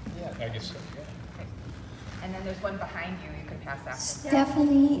 Yeah, I guess so. Okay. And then there's one behind you you can pass after.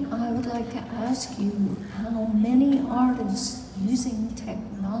 Stephanie, I would like to ask you how many artists using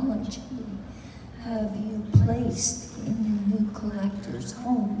technology have you placed in your new collectors'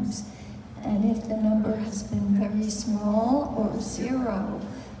 homes? And if the number has been very small or 0,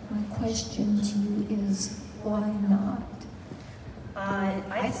 my question to you is, why not?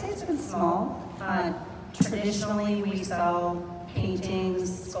 I'd say it's been small. Traditionally, we sell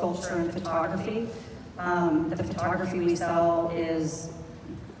paintings, sculpture, and photography. The photography we sell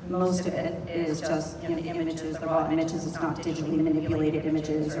most of it is just the images, the raw images. It's not digitally manipulated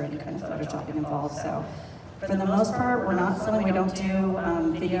images or any kind of photoshopping involved. So for the most part, we're not selling, we don't do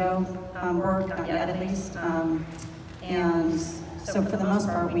video work, not yet at least. And so for the most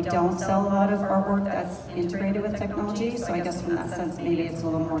part, we don't sell a lot of artwork that's integrated with technology. So I guess in that sense, maybe it's a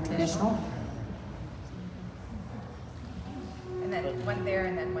little more traditional. And then one there,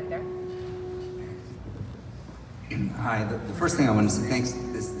 and then one there. Hi, the first thing I want to say, thanks,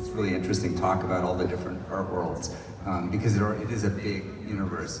 this really interesting talk about all the different art worlds, because it is a big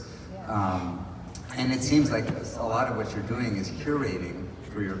universe. And it seems like a lot of what you're doing is curating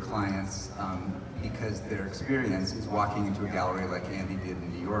for your clients, because their experience is walking into a gallery like Andy did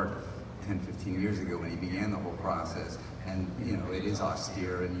in New York 10, 15 years ago when he began the whole process. And it is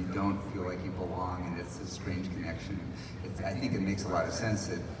austere, and you don't feel like you belong, and it's a strange connection. I think it makes a lot of sense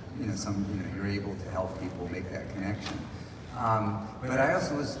that you're able to help people make that connection. But I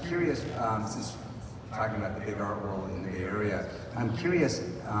also was curious, since talking about the big art world in the Bay Area, I'm curious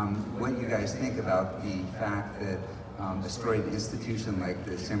what you guys think about the fact that a storied institution like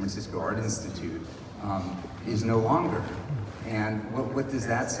the San Francisco Art Institute is no longer. And what does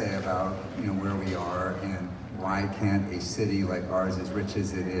that say about where we are, and why can't a city like ours, as rich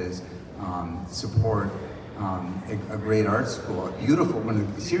as it is, support a great art school, a beautiful,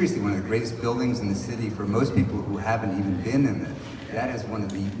 seriously one of the greatest buildings in the city for most people who haven't even been in it. That is one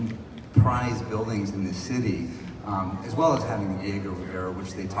of the prized buildings in the city, as well as having the Diego Rivera,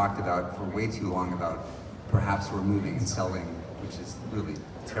 which they talked about for way too long about perhaps removing and selling, which is really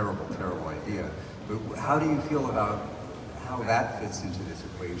a terrible, terrible idea. But how do you feel about how that fits into this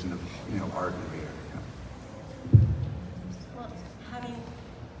equation of art in the Bay Area? Well,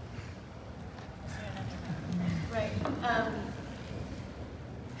 right.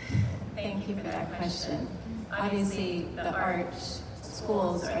 Thank you for that question. Obviously, the art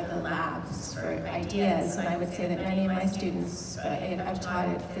schools are the labs for ideas, and I would say that many of my students, I've taught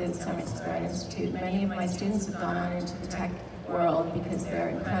at the San Francisco Art Institute, many of my students have gone on into the tech world because they're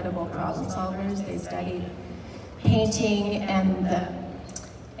incredible problem solvers. They studied painting and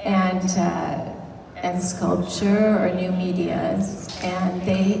sculpture or new medias, and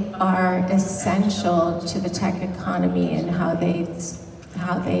they are essential to the tech economy and how they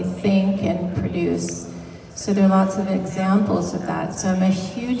think and produce. So there are lots of examples of that. So I'm a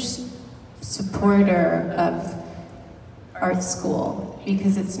huge supporter of art school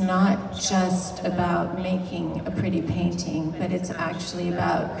because it's not just about making a pretty painting, but it's actually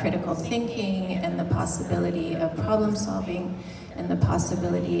about critical thinking and the possibility of problem solving and the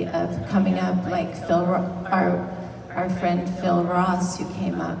possibility of coming up like our friend Phil Ross, who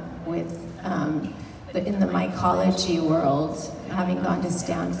came up with in the mycology world, having gone to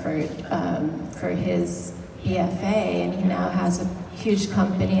Stanford for his BFA, and he now has a huge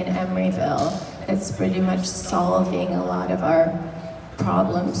company in Emeryville that's pretty much solving a lot of our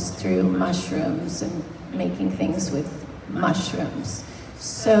problems through mushrooms and making things with mushrooms.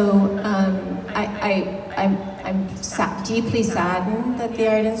 So I'm deeply saddened that the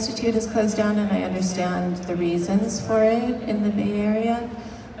Art Institute is closed down, and I understand the reasons for it in the Bay Area.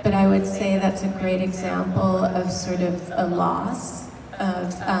 But I would say that's a great example of sort of a loss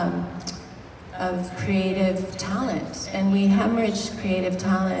of creative talent. And we hemorrhage creative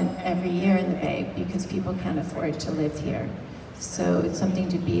talent every year in the Bay because people can't afford to live here. So it's something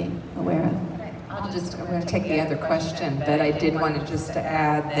to be aware of. I'm going to take the other question, but I did want to just to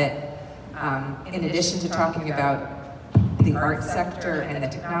add that in addition to talking about the art sector and the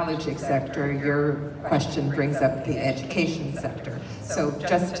technology sector, your question brings up the education sector. So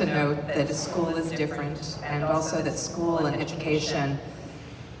just to note that a school is different, and also that school and education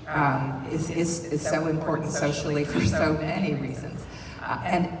is so important socially for so many reasons.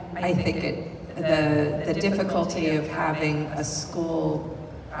 And I think the difficulty of having a school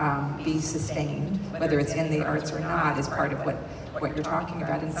be sustained, whether it's in the arts or not, is part of what you're talking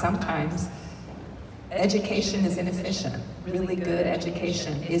about. And sometimes education is inefficient. Really good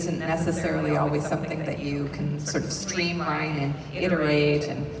education isn't necessarily always something that you can sort of streamline and iterate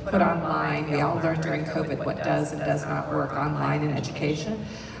and put online. We all learned during COVID what does and does not work online in education.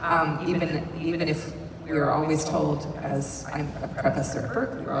 Even if we were always told, as I'm a professor at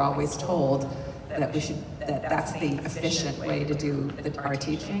Berkeley, we're always told that that's the efficient way to do our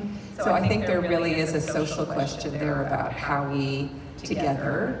teaching. So I think there really is a social question there about how we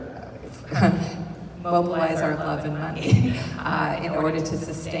together mobilize our love and money in order to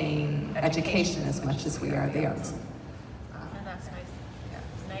sustain education as much as we are the arts. That's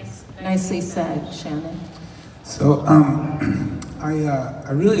nice. Nicely said, Shannon. So I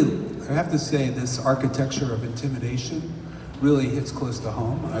have to say this architecture of intimidation really hits close to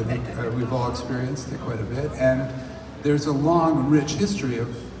home. I think we've all experienced it quite a bit. And there's a long, rich history of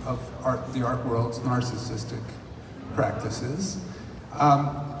the art world's narcissistic practices.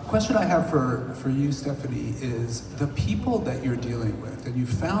 Question I have for you, Stephanie, is the people that you're dealing with, and you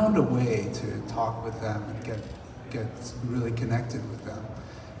found a way to talk with them and get really connected with them,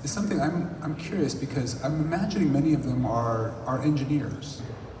 is something I'm curious, because I'm imagining many of them are engineers.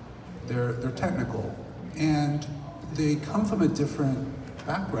 They're technical, and they come from a different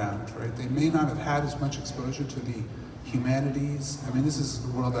background, right? They may not have had as much exposure to the humanities. I mean, this is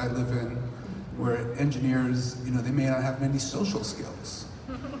the world I live in, where engineers, they may not have many social skills.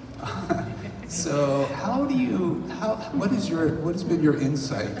 So what has been your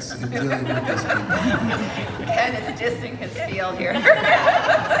insights in dealing with these people? Ken is dissing his field here.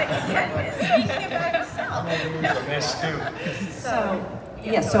 Speaking about himself. So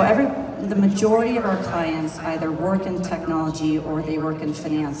the majority of our clients either work in technology or they work in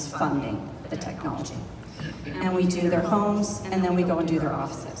finance funding the technology. And we do their homes, and then we go and do their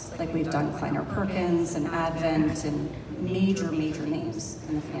offices. Like we've done Kleiner Perkins and Advent and major, major names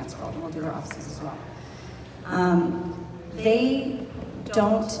in the finance world, and we'll do their offices as well. They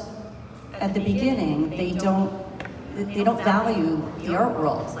don't, at the beginning, they don't value the art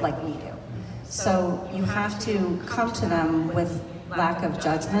world like we do. So you have to come to them with lack of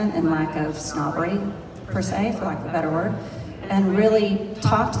judgment and lack of snobbery, per se, for lack of a better word, and really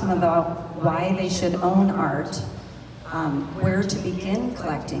talk to them about why they should own art, where to begin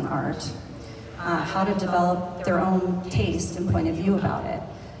collecting art, how to develop their own taste and point of view about it.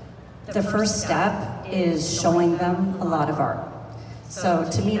 The first step is showing them a lot of art. So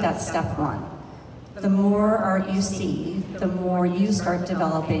to me, that's step one. The more art you see, the more you start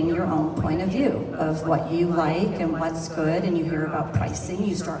developing your own point of view of what you like and what's good, and you hear about pricing,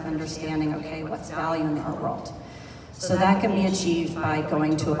 you start understanding, okay, what's value in the art world. So that can be achieved by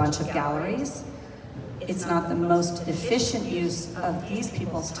going to a bunch of galleries. It's not the most efficient use of these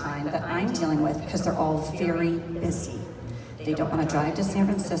people's time that I'm dealing with because they're all very busy. They don't want to drive to San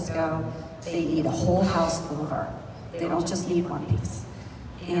Francisco. They need a whole house full of art. They don't just need one piece.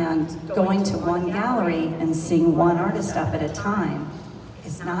 And going to one gallery and seeing one artist up at a time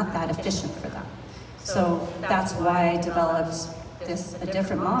is not that efficient for them. So that's why I developed a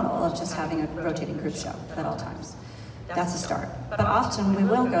different model of just having a rotating group show at all times. That's a start. But often we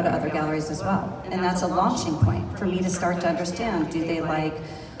will go to other galleries as well. And that's a launching point for me to start to understand, do they like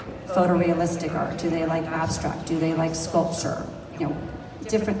photorealistic art? Do they like abstract? Do they like sculpture? You know,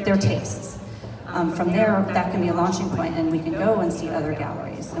 their tastes. From there, that can be a launching point, and we can go and see other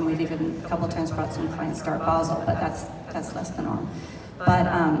galleries. And we've even a couple of times brought some clients to Art Basel, but that's less the norm. But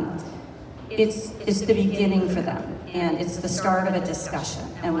it's the beginning for them, and it's the start of a discussion.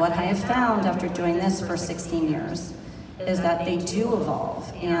 And what I have found after doing this for 16 years is that they do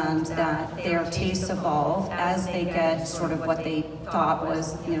evolve, and that their tastes evolve as they get sort of what they thought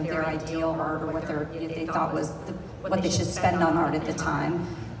was, you know, their ideal art, or what they thought was what they should spend on art at the time.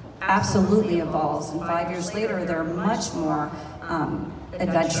 Absolutely evolves, and 5 years later they're much more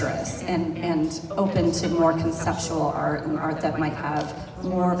adventurous and open to more conceptual art, and art that might have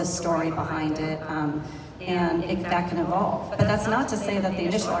more of a story behind it, and that can evolve. But that's not to say that the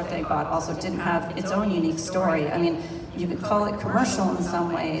initial art they bought also didn't have its own unique story. I mean, you could call it commercial in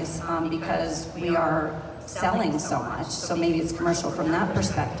some ways because we are selling so much, so maybe it's commercial from that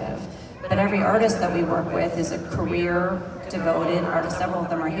perspective. But every artist that we work with is a career devoted artist. Several of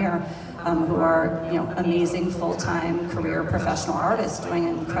them are here who are, you know, amazing full-time career professional artists doing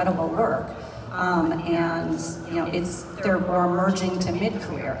incredible work. And you know, they're more emerging to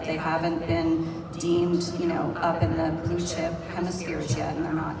mid-career. They haven't been deemed, you know, up in the blue chip hemispheres yet, and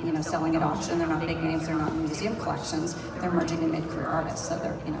they're not, you know, selling at auction. They're not big names. They're not in museum collections. They're emerging to mid-career artists, so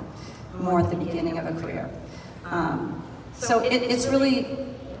they're, you know, more at the beginning of a career. So it's really.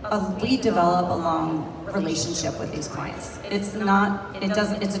 We develop a long relationship with these clients. It's a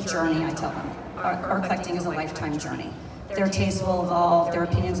journey, I tell them. Art collecting is a lifetime journey. Their tastes will evolve, their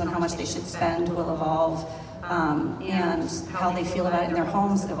opinions on how much they should spend will evolve, and how they feel about it in their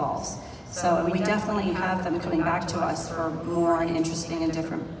homes evolves. So we definitely have them coming back to us for more and interesting and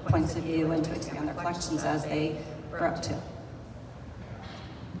different points of view, and to expand their collections as they grow up too.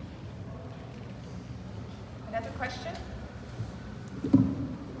 Another question?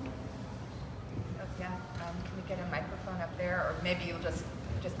 Get a microphone up there, or maybe you'll just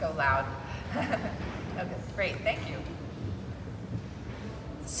go loud. Okay, great, thank you.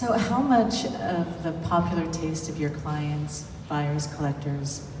 So how much of the popular taste of your clients, buyers,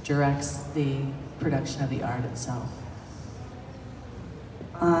 collectors, directs the production of the art itself?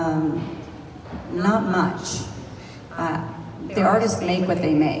 Not much. The artists make what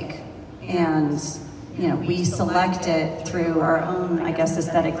they make, and you know, we select it through our own, I guess,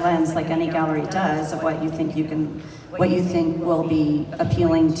 aesthetic lens, like any gallery does, of what you think will be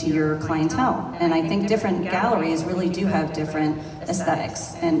appealing to your clientele. And I think different galleries really do have different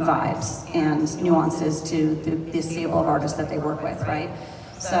aesthetics and vibes and nuances to the stable of artists that they work with, right?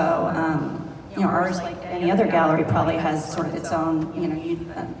 So, you know, ours, like any other gallery, probably has sort of its own, you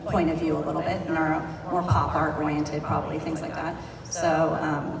know, point of view a little bit, and are more pop art oriented, probably, things like that. So,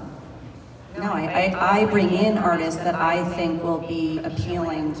 no, I bring in artists that I think will be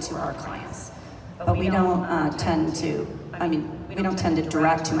appealing to our clients, but we don't tend to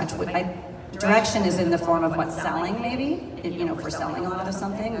direct too much. Direction is in the form of what's selling, maybe. You know, if we're selling a lot of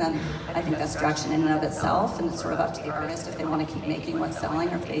something, then I think that's direction in and of itself, and it's sort of up to the artist if they want to keep making what's selling,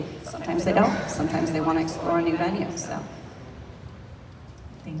 or if sometimes they don't. Sometimes they want to explore a new venue, so.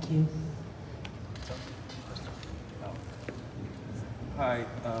 Thank you. Hi.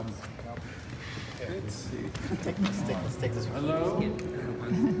 Let's see. Let's take this one. Hello?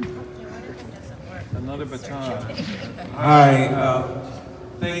 Another baton. Hi,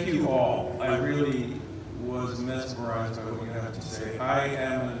 thank you all. I really was mesmerized by what you have to say. I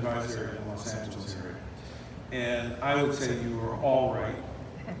am an advisor in Los Angeles area, and I would say you are all right.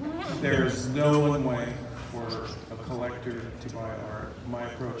 There's no one way for a collector to buy art. My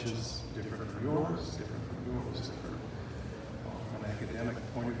approach is different from yours, different from an academic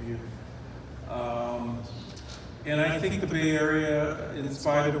point of view. And I think the Bay Area, in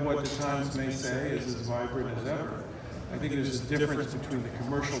spite of what the Times may say, is as vibrant as ever. I think there's a difference between the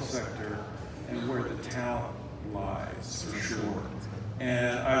commercial sector and where the talent lies, for sure.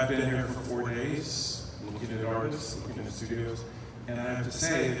 And I've been here for 4 days, looking at artists, looking at studios, and I have to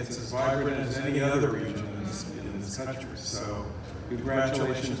say it's as vibrant as any other region in this country. So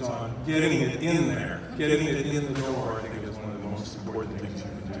congratulations on getting it in there, getting it in the door. I think is one of the most important things you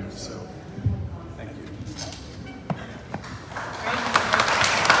can do. So thank you.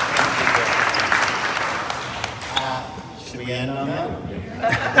 Should we end on that?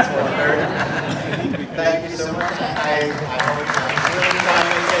 Thank you so much. I really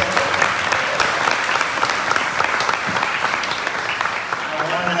enjoyed it. I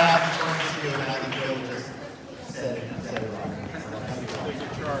wanted to have to see you, and I think Bill just said it.